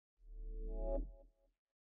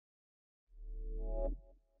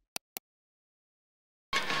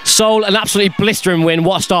Sol, an absolutely blistering win.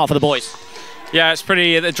 What a start for the boys. Yeah, it's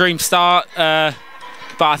pretty a dream start, but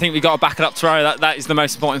I think we've got to back it up tomorrow. That is the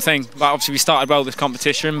most important thing. But obviously we started well this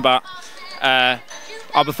competition, but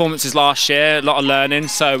our performances last year, a lot of learning,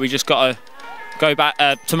 so we just got to go back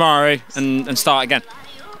tomorrow and start again.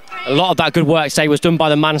 A lot of that good work, say, was done by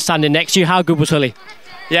the man standing next to you. How good was Hully?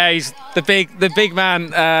 Yeah, he's the big man.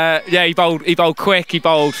 Yeah, he bowled quick. He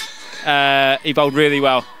bowled really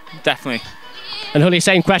well, definitely. And Hully,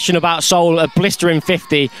 same question about Sol, a blistering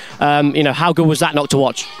 50. You know, how good was that knock to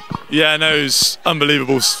watch? Yeah, no, it was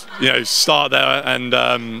unbelievable. You know, start there, and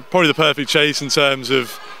probably the perfect chase in terms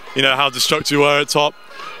of, you know, how destructive we were at top.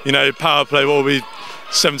 You know, power play, what will be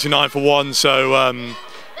 79 for 1. So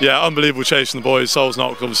yeah, unbelievable chase from the boys. Sol's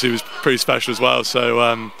knock obviously was pretty special as well.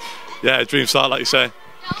 So yeah, dream start, like you say.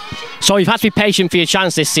 So you've had to be patient for your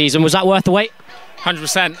chance this season. Was that worth the wait?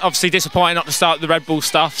 100%. Obviously disappointing not to start the Red Bull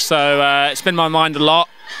stuff, so it's been in my mind a lot,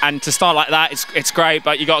 and to start like that, it's great,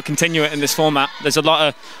 but you got to continue it in this format. There's a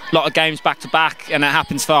lot of games back to back, and it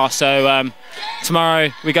happens fast. So tomorrow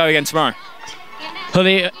we go again tomorrow.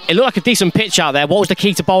 Hully, it looked like a decent pitch out there. What was the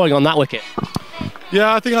key to bowling on that wicket?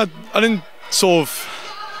 Yeah, I think I didn't sort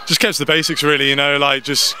of just kept to the basics really. You know, like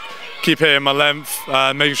just keep hitting my length,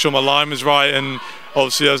 making sure my line was right, and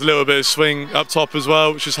obviously there was a little bit of swing up top as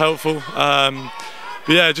well, which was helpful.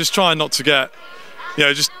 But yeah, just trying not to get, you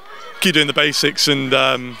know, just keep doing the basics, and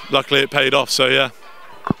luckily it paid off, so yeah.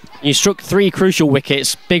 You struck 3 crucial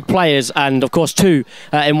wickets, big players, and of course 2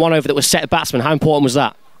 in one over that was set batsman. How important was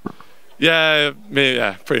that? Yeah,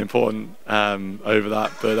 pretty important over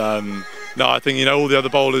that. But no, I think, you know, all the other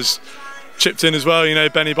bowlers chipped in as well. You know,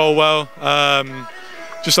 Benny bowled well.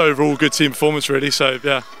 Just overall good team performance really, so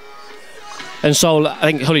yeah. And Sol, I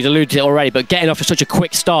think Hully's alluded to it already, but getting off to such a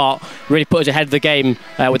quick start really put us ahead of the game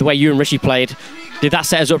with the way you and Rishi played. Did that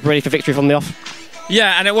set us up ready for victory from the off?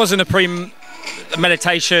 Yeah, and it wasn't a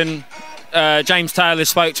premeditation. James Taylor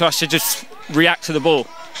spoke to us to just react to the ball.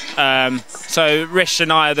 So Rish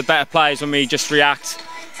and I are the better players when we just react,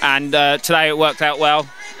 and today it worked out well.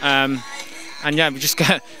 And yeah, we just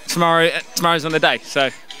get tomorrow's on the day.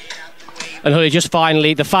 So. And Hully, just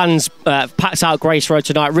finally, the fans packed out Grace Road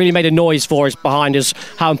tonight, really made a noise for us behind us.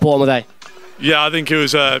 How important were they? Yeah, I think it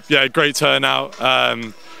was a great turnout.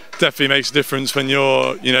 Definitely makes a difference when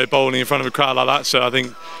you're, you know, bowling in front of a crowd like that. So I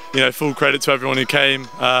think, you know, full credit to everyone who came.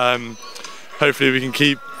 Hopefully we can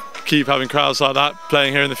keep having crowds like that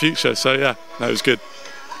playing here in the future. So yeah, no, it was good.